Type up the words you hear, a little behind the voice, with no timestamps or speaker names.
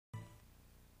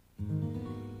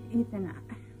Ethan,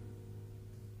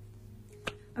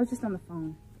 I was just on the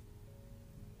phone.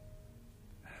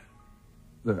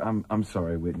 Look, I'm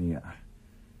sorry, Whitney.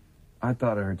 I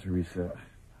thought I heard Theresa.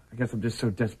 I guess I'm just so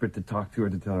desperate to talk to her,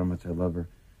 to tell her how much I love her.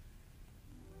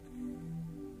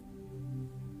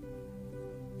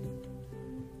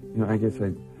 You know, I guess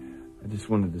I just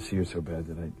wanted to see her so bad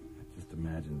that I just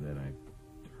imagined that I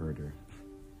hurt her.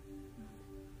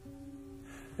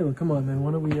 Hey, well, come on, man.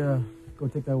 Why don't we go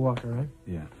take that walk, all right?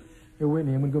 Yeah. Hey,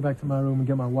 Whitney, I'm gonna go back to my room and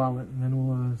get my wallet, and then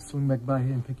we'll swing back by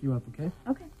here and pick you up, okay?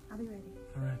 Okay, I'll be ready.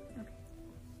 All right. Okay.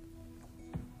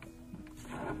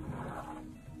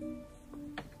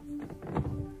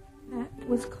 That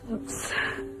was close.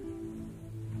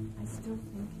 I still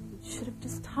think you should have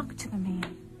just talked to the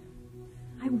man.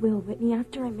 I will, Whitney,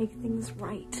 after I make things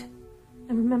right.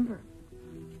 And remember,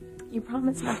 you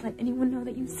promised not to let anyone know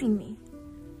that you've seen me.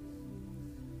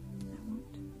 I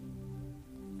won't.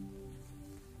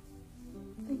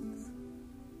 Thanks.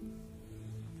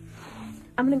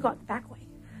 I'm gonna go out the back way.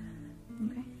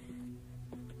 Okay?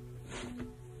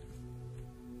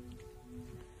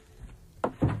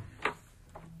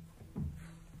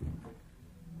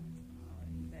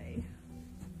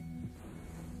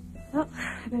 Well,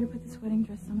 I better put this wedding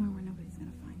dress somewhere where nobody's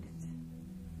gonna find it.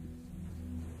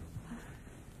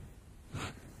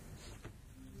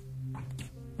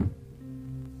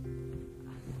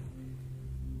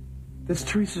 That's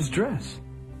Theresa's dress.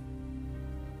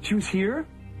 She was here?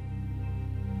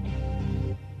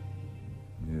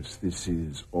 Yes, this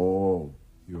is all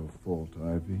your fault,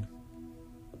 Ivy.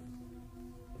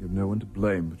 You have no one to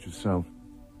blame but yourself.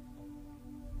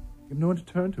 You have no one to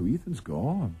turn to. Ethan's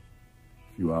gone.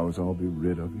 In a few hours, I'll be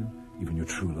rid of you. Even your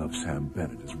true love, Sam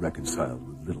Bennett, is reconciled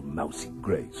with little mousy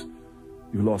Grace.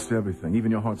 You've lost everything, even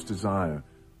your heart's desire.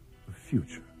 A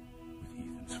future with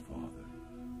Ethan's father.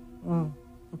 Oh,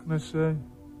 what can I say?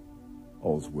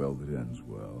 All's well that ends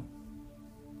well.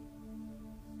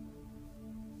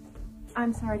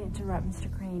 I'm sorry to interrupt,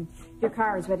 Mr. Crane. Your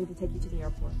car is ready to take you to the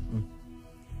airport.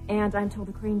 And I'm told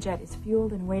the Crane jet is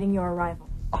fueled and awaiting your arrival.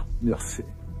 Ah, merci.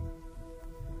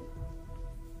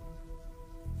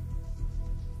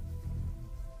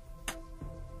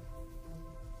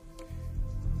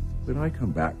 When I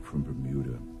come back from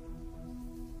Bermuda,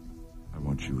 I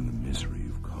want you and the misery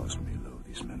you've caused me, Lo,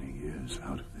 these many years,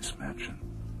 out of this mansion.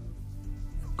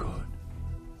 For good.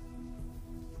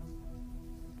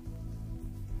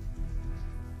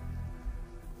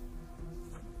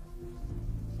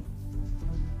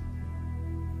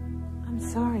 I'm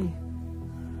sorry.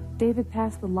 David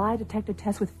passed the lie detector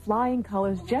test with flying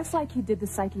colors, just like he did the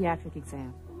psychiatric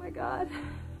exam. Oh, my God.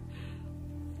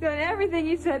 Then everything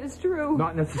he said is true.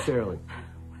 Not necessarily.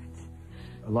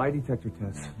 What? A lie detector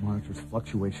test monitors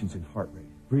fluctuations in heart rate,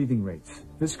 breathing rates,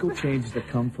 physical changes that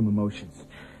come from emotions.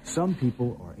 Some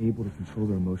people are able to control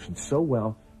their emotions so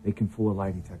well they can fool a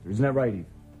lie detector. Isn't that right, Eve?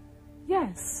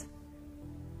 Yes.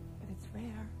 But it's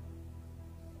rare.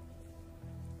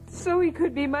 So he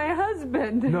could be my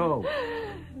husband. No,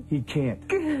 he can't.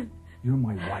 You're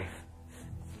my wife.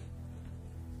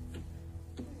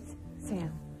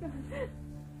 Sam,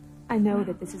 I know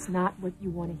that this is not what you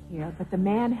want to hear, but the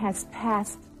man has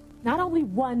passed not only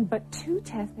one, but two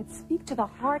tests that speak to the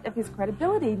heart of his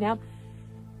credibility. Now,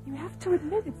 you have to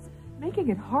admit it's making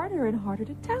it harder and harder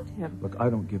to doubt him. Look, I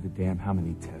don't give a damn how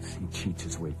many tests he cheats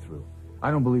his way through. I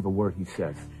don't believe a word he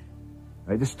says.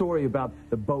 Right? The story about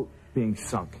the boat being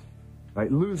sunk,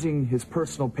 right? Losing his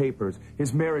personal papers,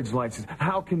 his marriage license.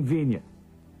 How convenient.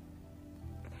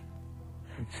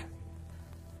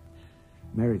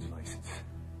 Marriage license.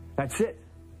 That's it.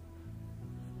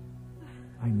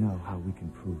 I know how we can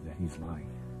prove that he's lying.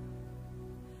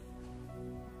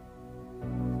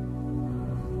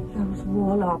 Those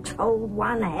warlocks hold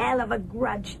one hell of a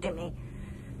grudge to me.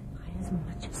 I as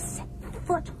much as set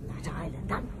foot on that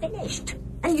island, I'm finished.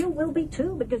 And you will be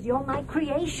too, because you're my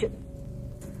creation.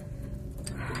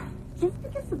 Just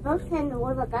because the boat's in the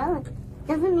Warlock Island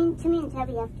doesn't mean Timmy and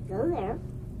Tabby have to go there.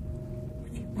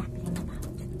 What are you babbling about?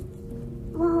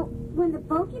 Well, when the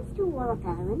boat gets to Warlock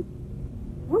Island,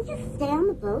 we'll just stay on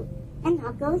the boat and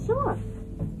not go ashore.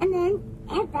 And then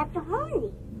head back to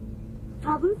Harmony.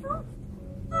 Problem solved.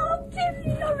 Oh,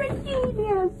 Timmy, you're a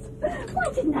genius.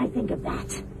 Why didn't I think of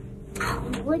that?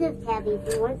 You would have, Tabby,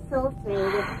 if you weren't so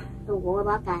afraid of the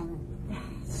Warlock Island.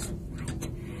 That's right.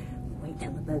 Wait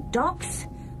till the boat docks.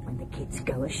 When the kids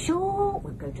go ashore,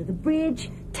 we'll go to the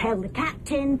bridge, tell the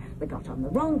captain we got on the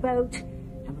wrong boat,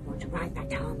 and we want to ride back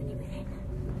to Harmony with him.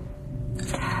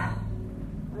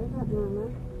 What about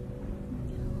Mama?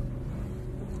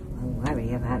 We'll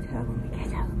worry about her when we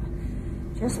get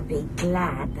home. Just be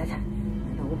glad that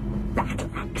when battle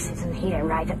axe isn't here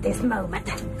right at this moment.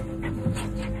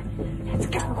 Let's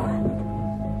go.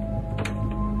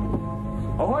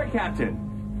 Ahoy,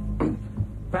 Captain!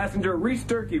 Passenger Reese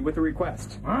Durkee with a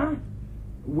request. Huh?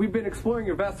 We've been exploring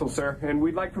your vessel, sir, and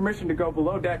we'd like permission to go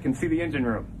below deck and see the engine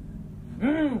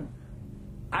room.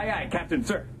 Aye, aye, Captain,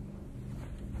 sir.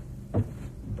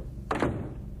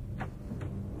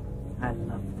 I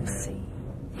love the sea.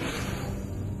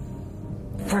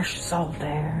 Fresh salt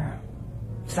air,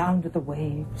 sound of the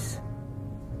waves,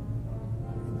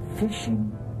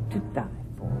 fishing to die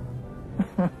for.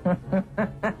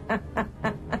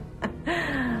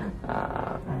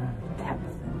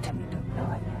 Tabitha and Timmy don't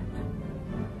know it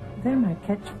yet. They're my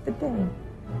catch of the day.